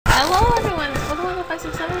Hello everyone, welcome to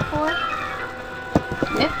 5674.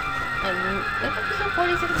 With episode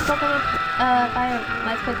 46 of Pokemon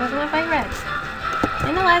Let's Play Pokemon Fight Red.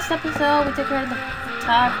 In the last episode, we took care of the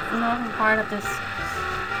top northern part of this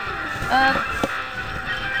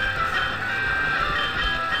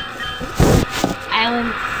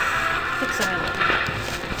island, 6 island.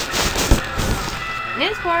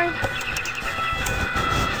 This part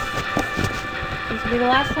this will be the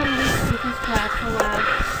last time we do this class for a while.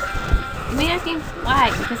 You may asking why,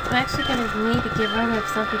 because I'm actually going to need to get rid of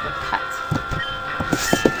some people cut.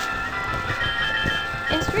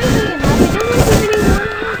 It's really enough.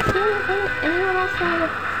 I don't know if anyone else want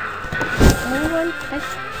anyone?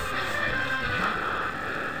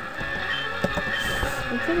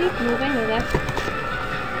 It's a weak move, I know that.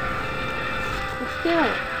 But still.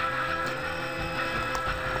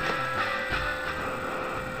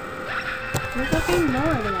 There's nothing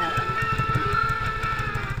more to that.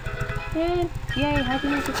 And yay, Happy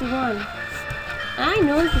New 51. I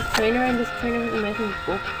know this trainer and this trainer was mentioned in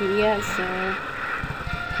Wikipedia, so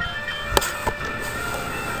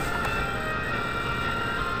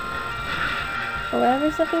or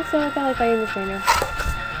whatever, something so I felt like fighting the trainer.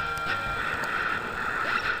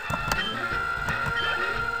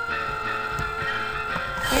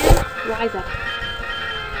 And rise up.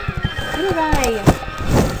 Goodbye.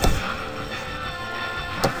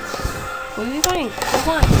 What are you doing? Come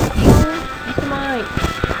on, use the mind.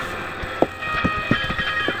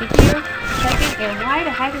 Did you check it? And why the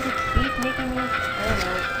heck does it keep making me? I don't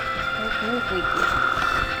know. It's really freaky.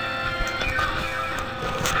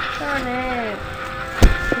 Darn it.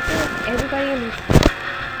 I feel like everybody in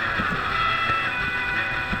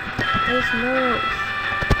this knows.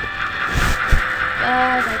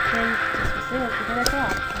 But I can just be serious because I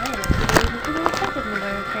thought. I don't know. It's really effective in the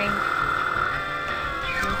thing.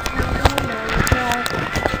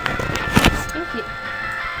 Thank you.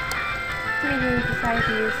 Maybe decided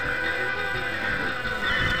to use.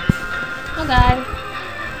 Oh god.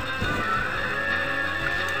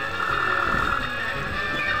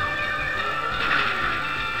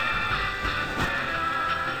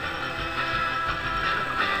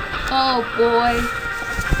 Oh boy.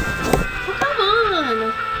 Oh, come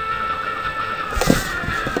on.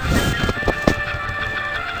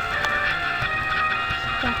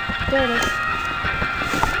 There it is.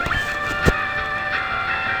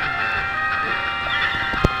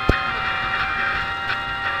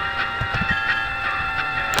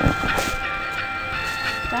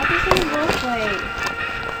 Stop using roleplay.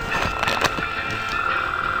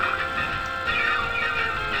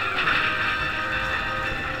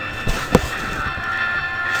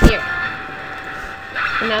 Here.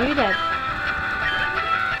 And now you're dead.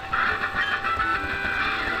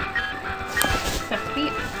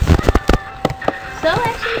 So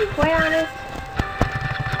actually, to be quite honest,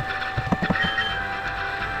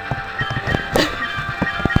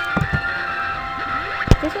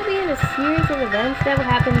 this will be in a series of events that will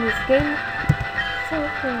happen in this game. So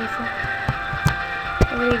crazy.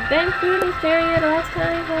 We've been through this area the last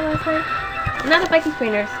time. Not the Viking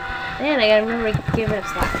trainers. And I gotta remember to get rid of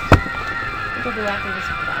Slack. I think I'll do after this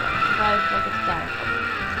battle. Probably before I get to die.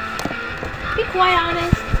 Be quite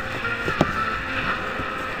honest.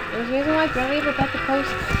 There's a reason why Braille got the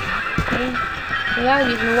post. And without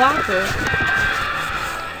using the walker.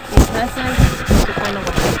 Because I have to find a way.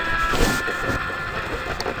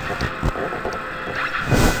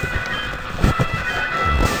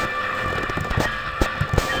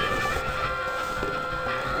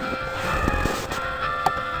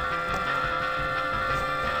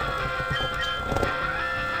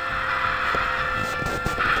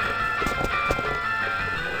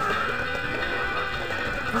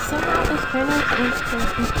 Somehow those trainers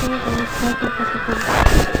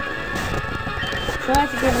so I have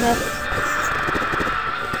to give it up.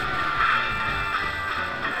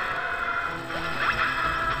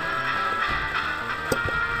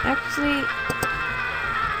 Actually,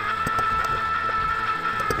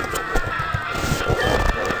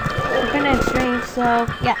 we're gonna have string, so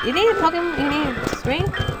yeah, you need a Pokemon, you need a string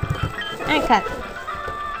and cut.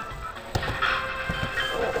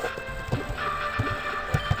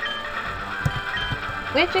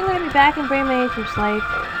 Which I'm gonna be back in Braille Management Slave.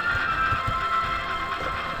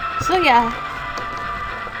 So yeah.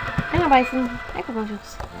 I'm gonna buy some hyper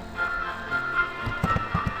potions.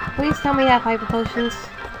 Please tell me you have hyper potions.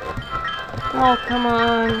 Oh, come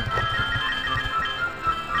on.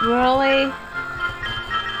 Really?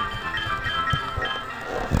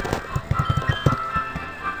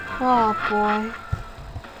 Oh boy.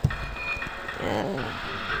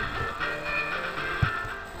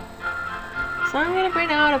 So I'm gonna bring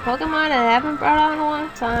out a Pokemon that I haven't brought out in a long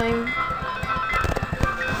time.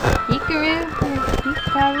 Hikaru,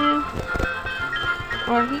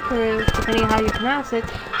 or Hikaru, depending on how you pronounce it.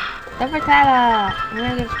 Evertala! I'm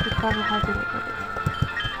gonna get a speak how to make it.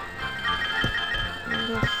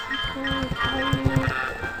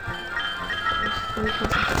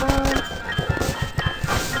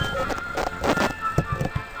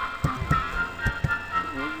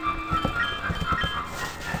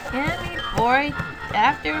 And before,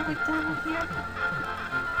 after we're done here,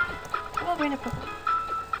 we'll bring a Pokemon.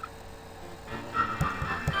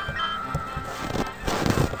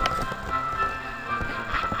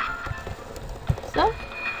 So,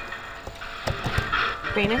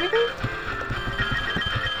 bring everything.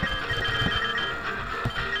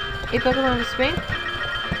 A Pokemon to spring.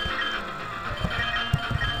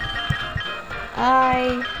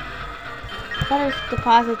 I better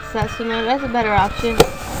deposit Setsuna. That's a better option.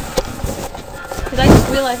 Because I just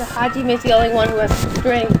realized that Hajime is the only one who has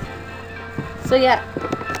string. So yeah.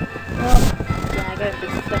 Well, yeah, I gotta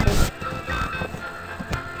fix this stuff.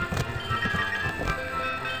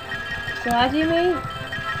 So Hajime,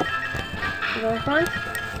 you go in front,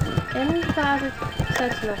 and we deposit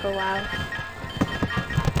Setsuna for a while.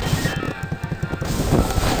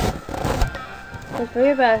 Look for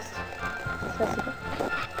your best. Setsuna.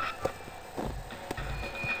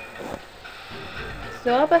 So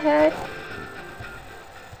up ahead,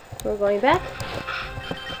 we're going back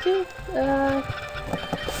to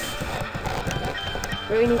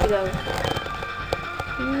where we need to go.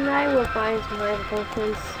 And I will find some other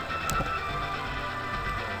potions.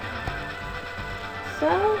 So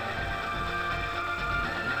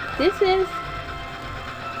this is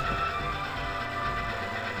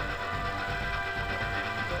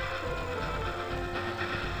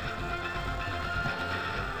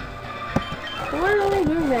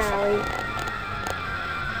Room Valley.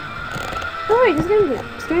 Oh wait, there's gonna be a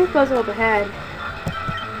string puzzle up ahead.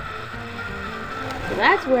 So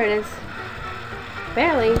that's where it is.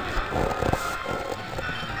 Barely.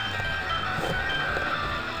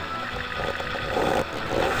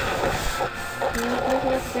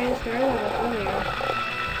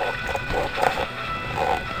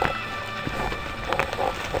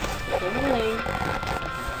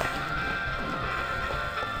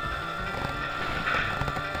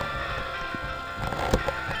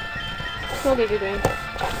 What are you doing?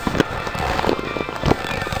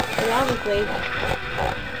 And obviously,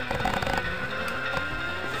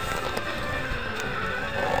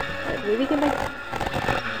 maybe can make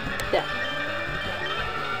that.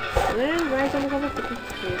 And rise on the level 52.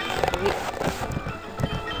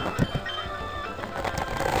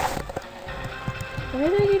 Why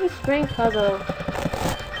did I need a string puzzle?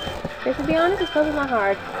 Because to be honest, this puzzle's not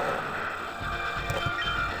hard.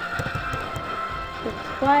 It's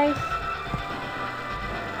twice.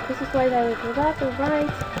 This is why I would go back to the right.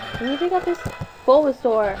 And you pick up this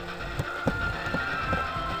Bulbasaur.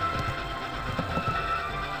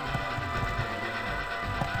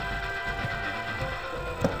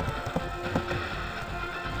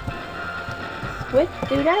 Squid,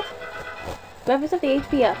 do that. Grab yourself the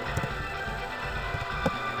HP up.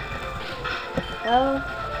 Oh.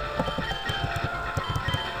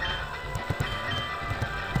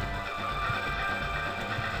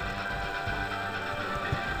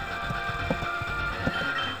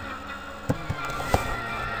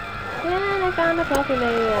 I found a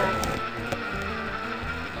Pokemon.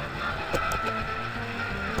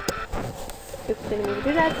 Oops, didn't mean to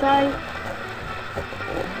do that, sorry.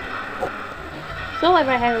 So I've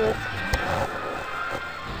handled this.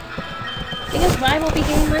 Because I will be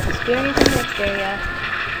getting less experience in the next area.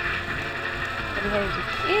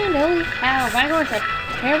 And holy cow, Rhino has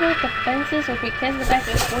terrible defenses or because of the fact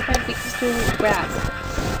that it's 4 times weakness to grass.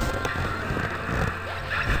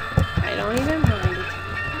 I don't even mind.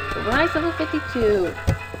 Rise level 52.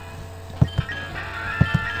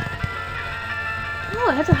 Oh,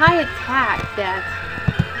 it has a high attack, that.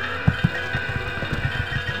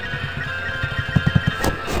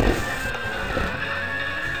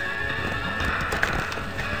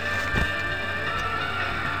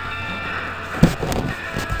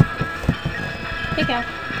 Pick out.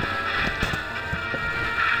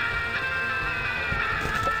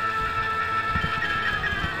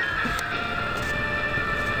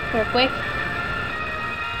 Real quick.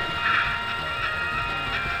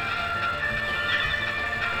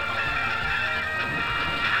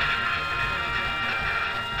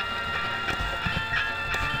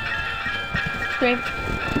 Great.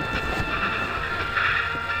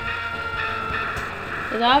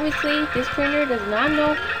 And obviously, this trainer does not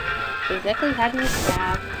know exactly how to use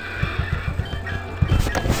stab.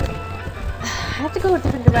 have to go a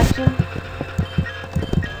different direction.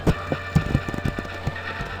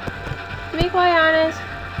 To be quite honest,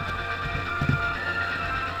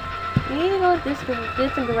 you need to go this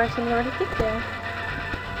different direction in order to get there.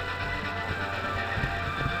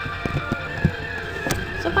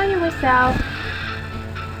 So find your way south.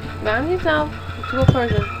 Round yourself to a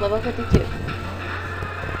person, level 52.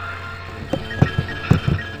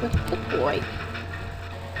 Good boy.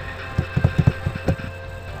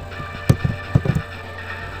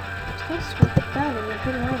 Just swoop it down and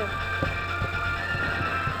hit an item.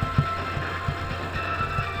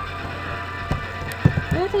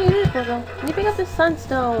 That's what you do for though. You pick up the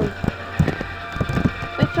sunstone.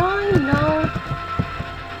 Which all you know.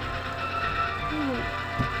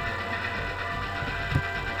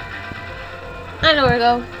 I know where to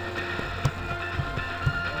go.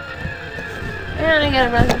 And I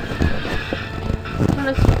gotta run. On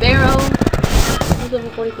a sparrow. He's level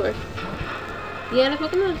 44. Yeah, the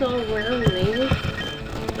Pokemon's all around maybe. I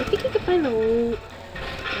think you can find the loot.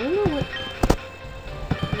 I don't know what.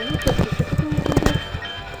 I don't know what specifically you can do.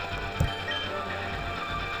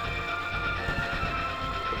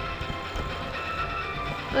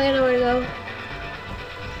 Oh, I know where to go.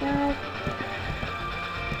 South.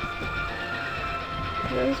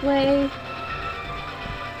 This way.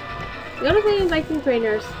 We gotta play Viking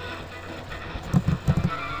trainers.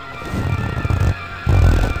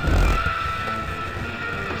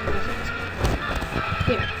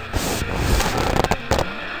 Here.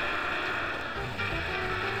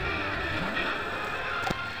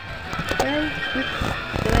 And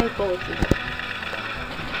then I bolt it.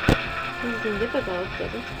 This is difficult,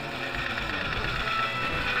 doesn't it?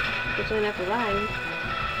 Which I never rhyme.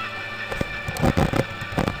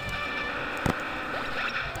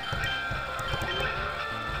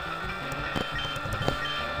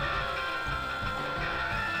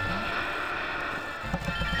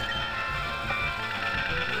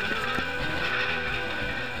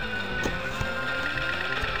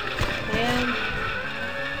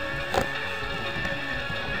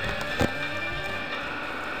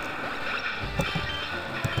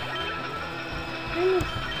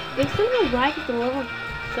 They still have right at the level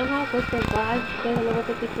somehow close to 5 to level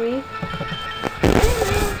 53. I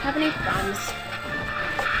don't have any problems.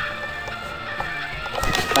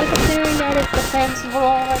 But considering that it's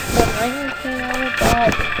defensible, the iron tail,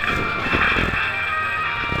 but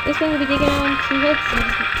this thing will be taking on 2 hits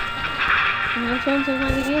and no chance of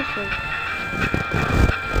navigation.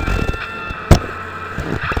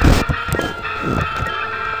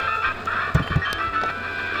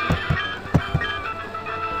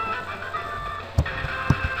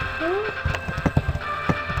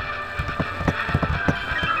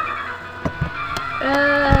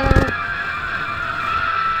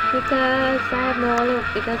 Because I have no other,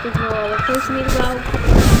 because there's no other place for me to go.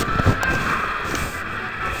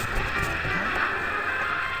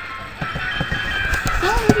 So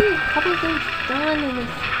already a couple things done in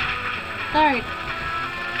this. Sorry.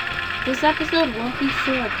 This episode won't be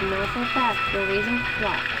short, you know for a fact, for a reason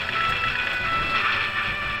why.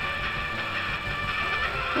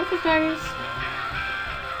 Well, for starters,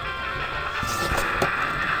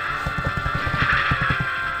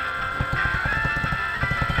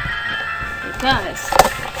 because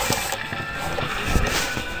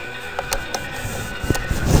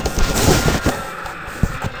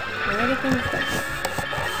everything's done.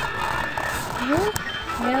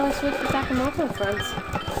 Now I switch to Sakamoto fronts.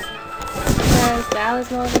 Because the Alice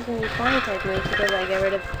Mall is going to be flying type moves because I get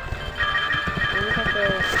rid of the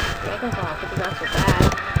Dragon Claw, which is not so bad.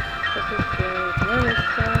 This is the bonus,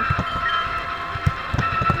 so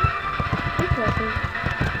interesting.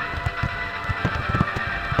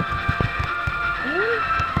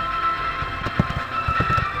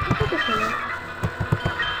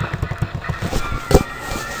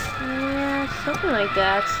 Yeah, something like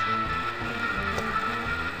that.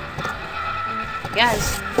 Guys,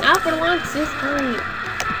 now for the launch this time.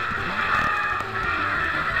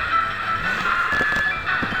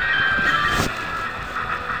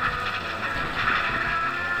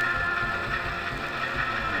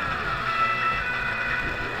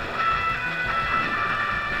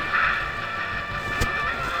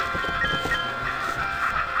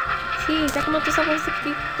 Jeez, I come up to level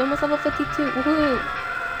 60, almost level 52. Woohoo!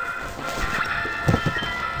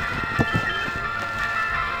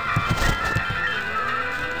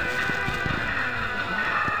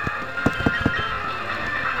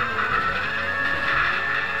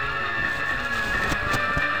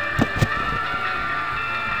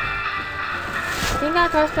 I think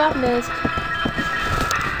that first drop missed.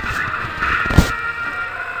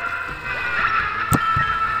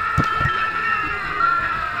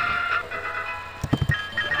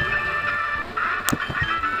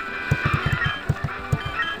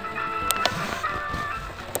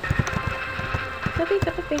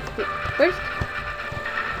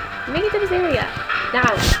 Make it to this area.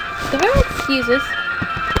 Now, the real excuses.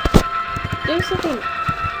 There's something.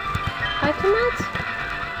 I cannot.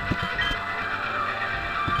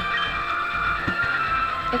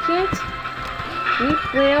 I can't read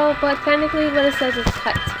Braille, but technically what it says is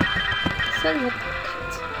cut. It says cut.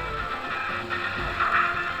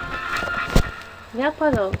 Now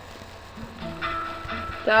puzzle.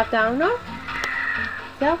 Drop down north.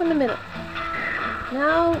 South in the middle.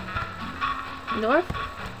 Now north.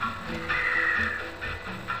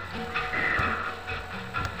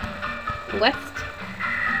 West.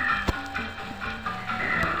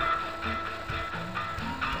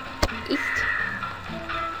 East.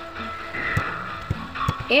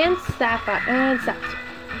 And sapphire. And south.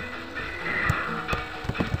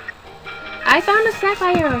 I found a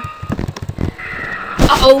sapphire.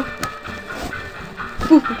 Uh-oh.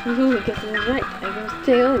 I guess I was right. I was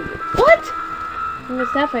telling you. What? And the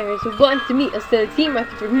sapphires who wanted to meet us at a team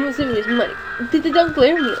market for removal civilians money. Did the dog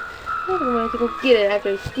glare me? I wanted to go get it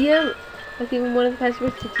after I steal it. Like even one of the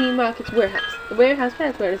passwords to Team Rocket's warehouse. The warehouse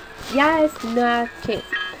password is yes, not chance.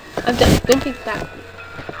 I'm done. Don't think that.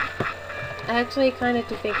 I actually kind of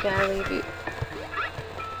do think that I leave you.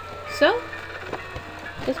 So,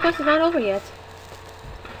 this quest is not over yet.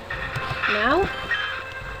 Now,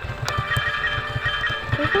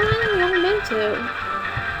 we're going on the other meant to.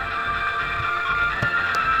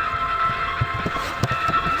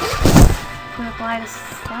 Gonna fly to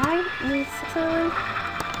side with 6 on.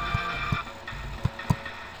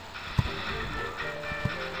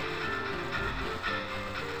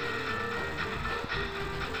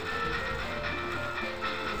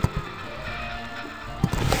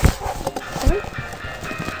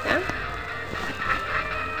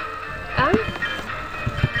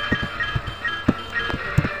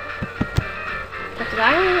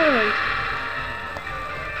 Island.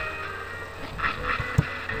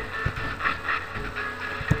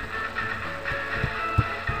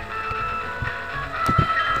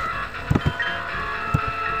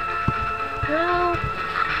 Well,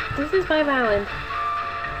 this is Five Island.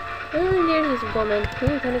 Really near this woman.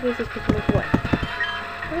 Really technically this person is what?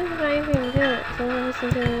 What is my even do? Someone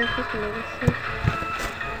listens to the person maybe.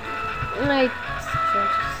 I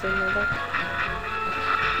just say no back.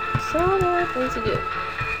 So there are things to do.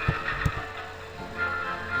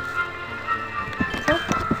 So,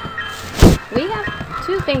 we have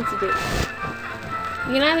 2 things to do.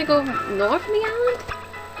 We can either go north from the island,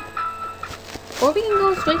 or we can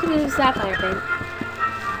go straight to the sapphire thing.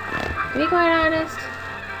 To be quite honest,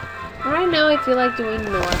 right now I feel like doing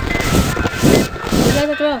north. You guys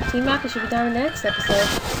have to know, Team Rocket should be down in the next episode.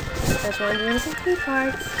 That's why I'm doing this in 3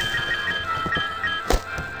 parts.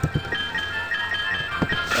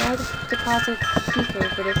 I just deposit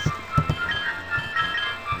keycode for this.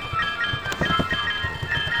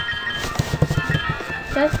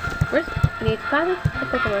 Says, first, we need to deposit a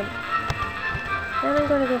Pokemon. Then I'm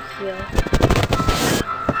going to go heal.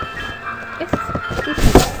 Yes,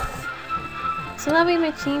 so that way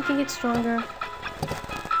my team can get stronger.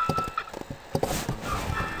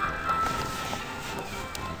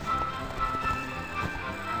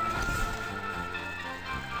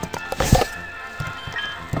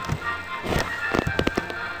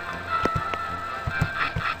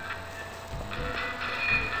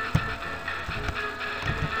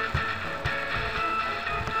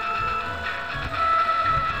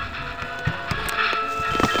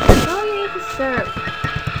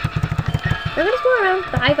 We're gonna go around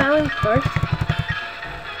Five Islands first.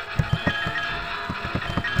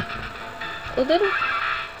 We'll do the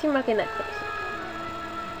Team Rocket next episode.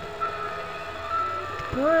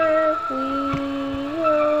 Where we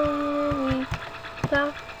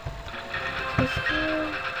stop to school.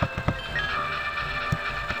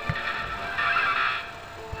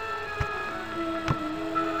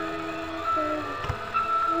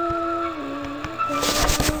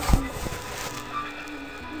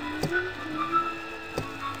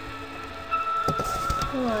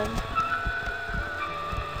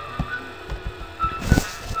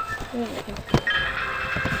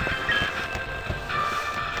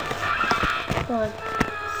 Come on.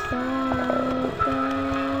 Slide down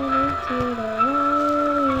into the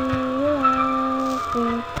valley.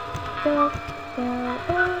 Go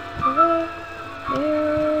down all the way.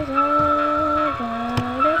 Here's our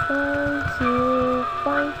guide is going to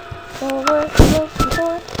find the work we're looking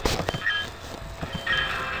for.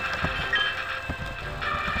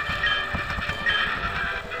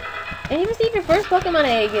 And you received your first Pokemon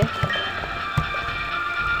egg.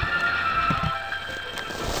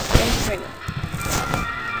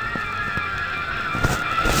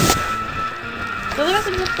 So the rest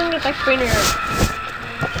of this is going to affect trainer.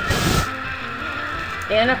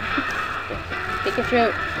 Anna, take it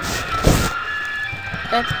through.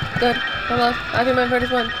 That's good. Hello, I'll do my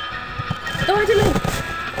first one. Don't do me!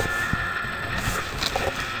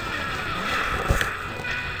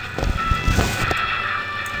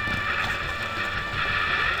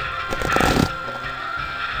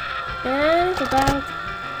 And it's about,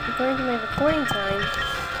 according to my recording time.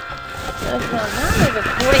 No, it's not my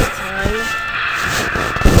recording time.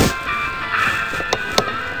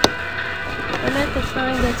 I meant the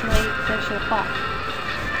time that's my actual clock.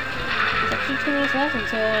 There's actually 2 minutes left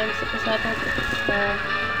until I'm supposed to start talking. So,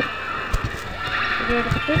 we're the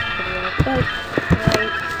first video, but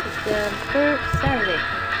like, it's the third Saturday.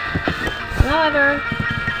 However,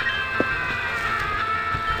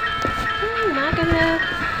 I'm not gonna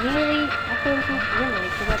really upload from memory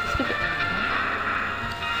because that's stupid.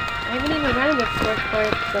 I haven't even run with work for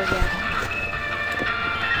it, so yeah.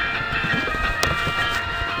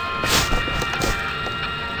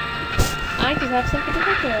 I just have something to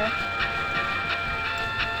look at.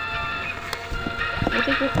 I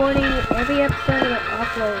think recording every episode and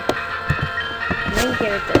upload. And then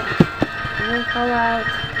get it done. And then call out.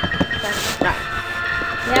 That's right.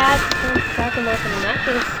 Yeah, it's just going to start the most and not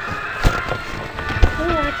just. Oh,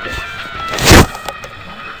 that's good.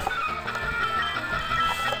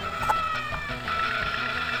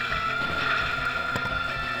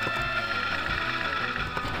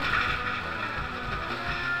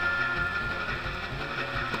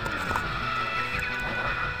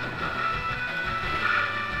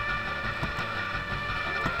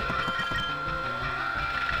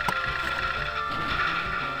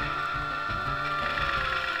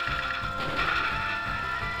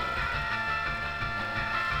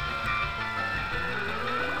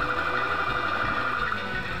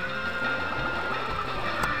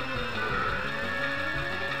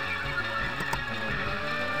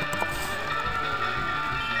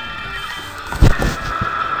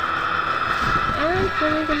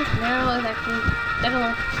 This narrow is actually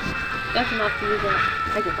that's enough to use a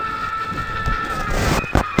microphone.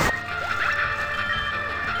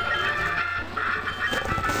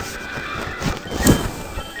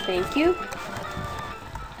 Thank you.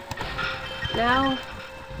 Now,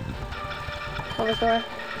 close the door.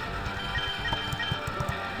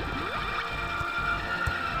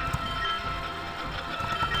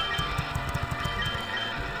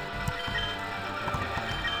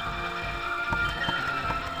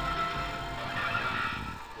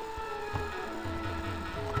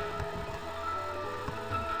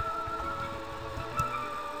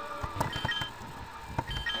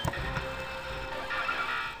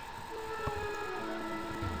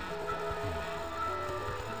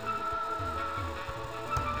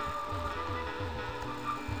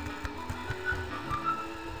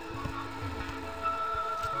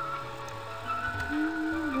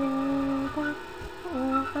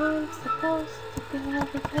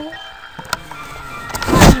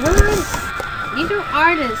 These are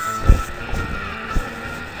artists.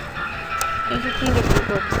 There's a fingerprint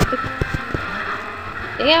book.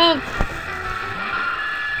 They have.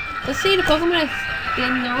 Let's see, the Pokemon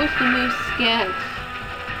knows the new sketch.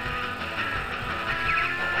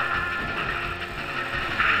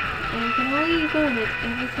 And you can only use it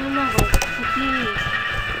every time level. So please.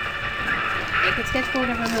 They can sketch 4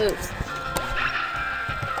 different moves.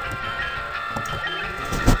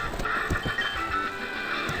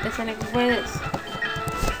 And I can play this.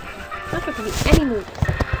 Not going to be any moves.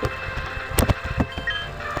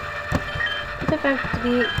 It's about to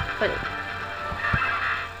be funny.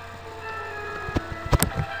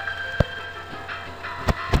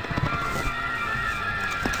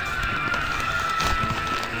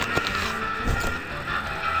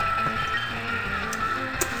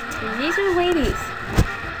 And these are ladies.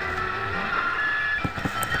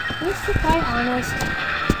 Let's be quite honest.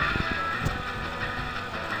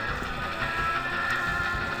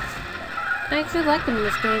 I actually like them in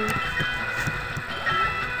this game.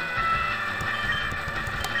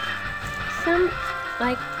 Some,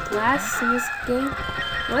 like, glass in this game,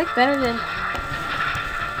 I like better than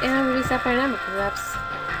released after Dynamic Collapse.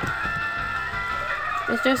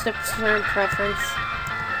 It's just a personal preference.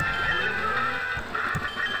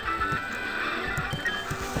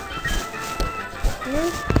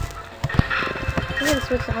 I'm gonna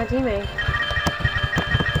switch to Hajime.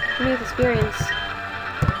 New experience.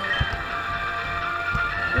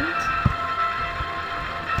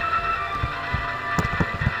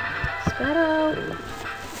 Shadow, if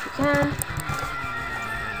you can.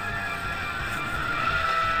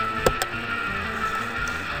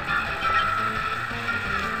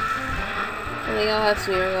 And they all have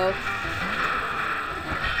Smeargle.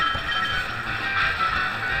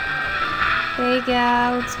 Fake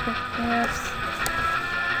outs, perhaps.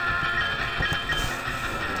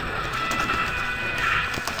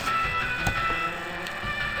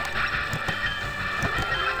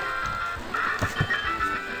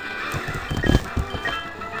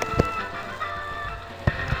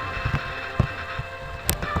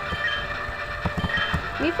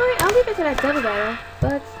 I'll leave it to that double battle,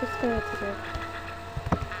 but let's go to that.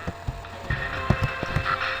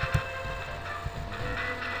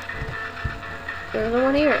 There's the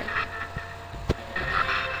one here.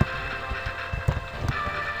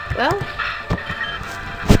 Well,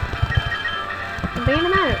 I'm being a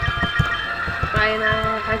man. I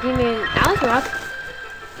mean, Alice Rock.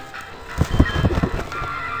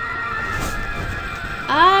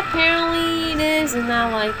 Apparently, this is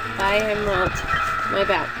not like by Emerald. My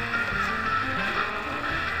bad.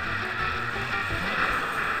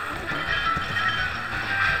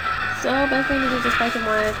 So, best thing to do is just fight them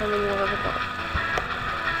one at a time and you'll level up.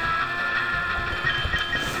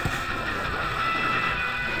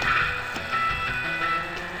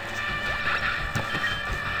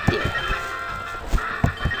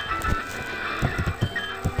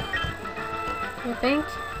 I think.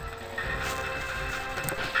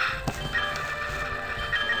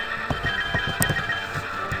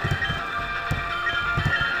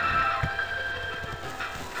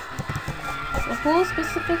 A pool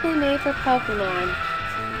specifically made for Pokemon.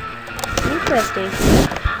 Interesting.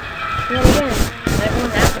 Yet again,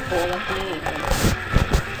 everyone has a pool like me.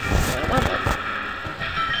 I love it.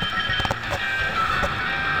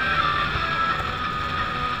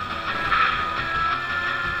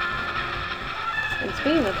 And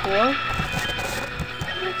speaking of pool,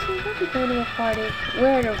 actually, we'll be going to a party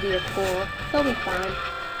where there'll be a pool. It'll be fun.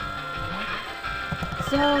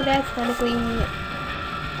 So that's technically,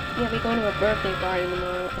 yeah, we're going to a birthday party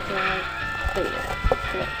tomorrow. But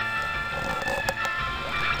yeah.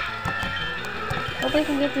 Hope I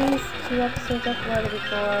can get these 2 episodes uploaded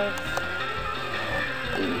before.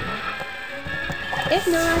 If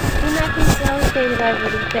not, then I can celebrate it over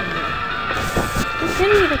the day. I'm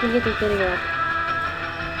kidding if I can get this video up.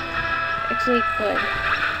 Actually, could.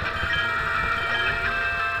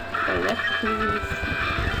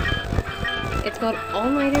 It's called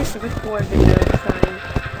All-Nighters to Record Video Design.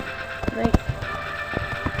 Nice.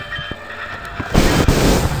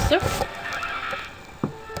 So.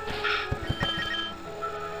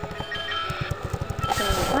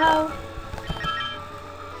 Wow.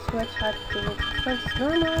 Switch hot to first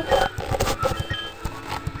normal.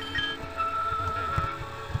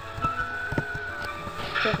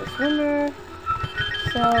 There's a swimmer.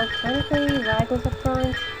 So technically Rye goes up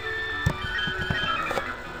front.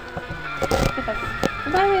 Okay.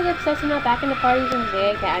 By the way, the obsession not back in the parties and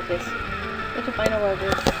Zaya Cactus. What's your final word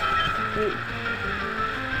is?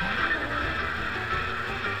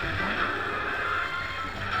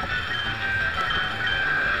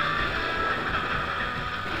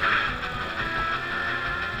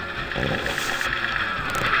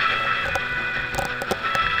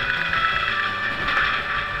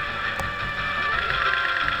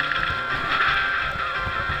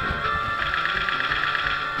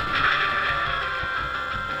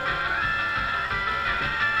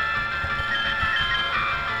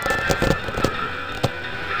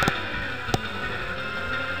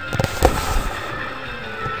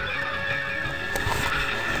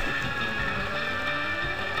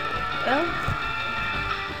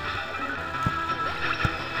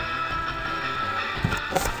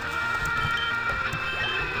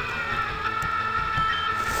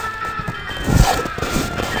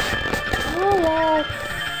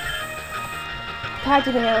 How'd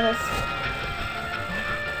you know this?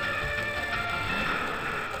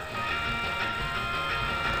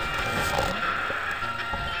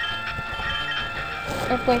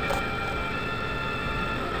 Earthquake.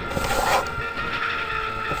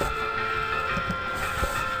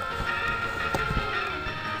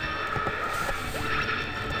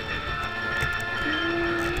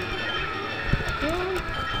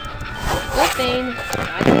 Good thing.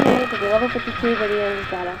 I can make the level 52 video and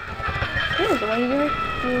gotta. Here's the one you're doing.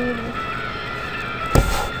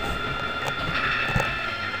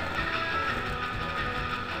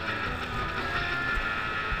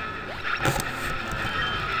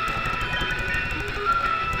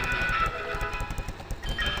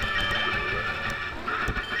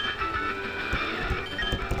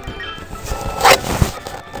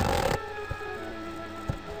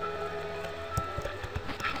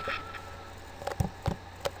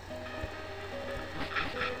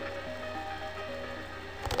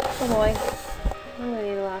 Oh boy. I'm gonna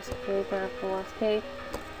need a last cake, not the last cake.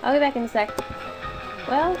 I'll be back in a sec.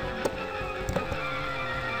 Well,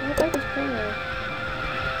 I look like this printer.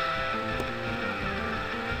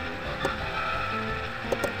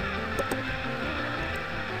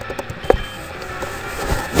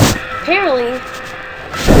 Apparently.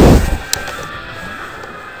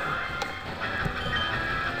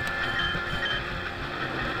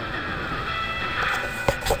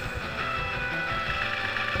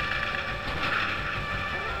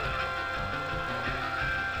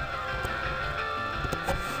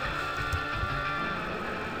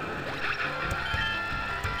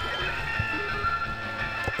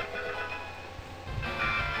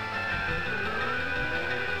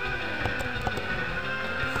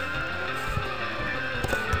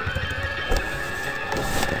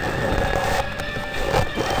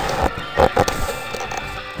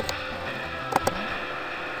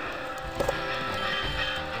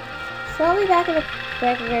 So I'll be back in the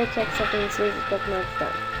back and go check something and see if this Pokemon's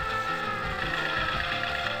done.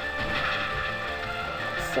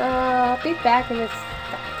 So I'll be back in this.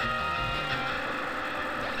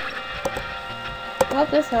 I hope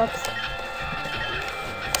this helps.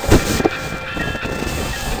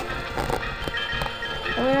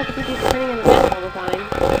 I'm gonna have to keep these turning in the back all the time.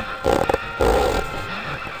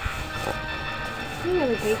 I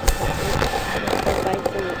really hate the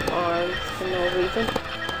bites in the arms for no reason.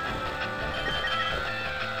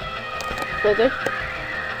 Blizzard.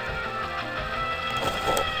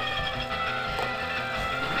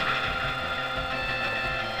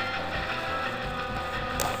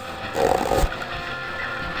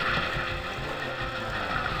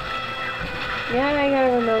 Yeah, I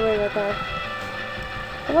gotta remember that though.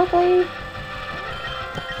 Hello, please.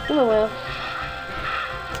 Come on, Will.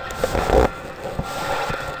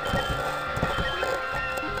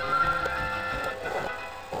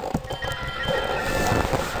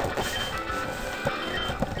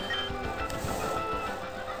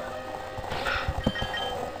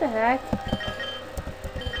 What the heck?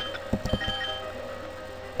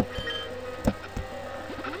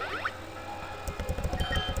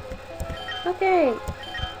 Okay.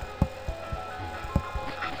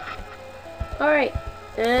 Alright.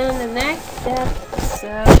 And the next step. So,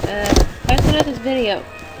 let's end this video.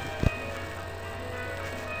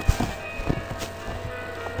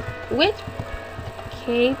 Which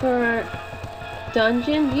cave or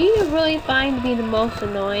dungeon do you really find to be the most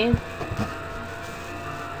annoying?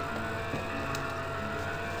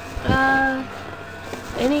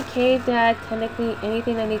 Any cave that technically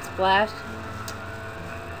anything that needs splashed.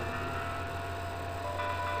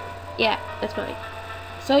 Yeah, that's fine.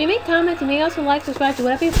 So you make comments, you may also like, subscribe, do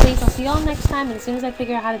whatever you please. I'll see y'all next time, and as soon as I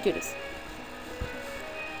figure out how to do this.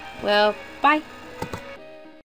 Well, bye.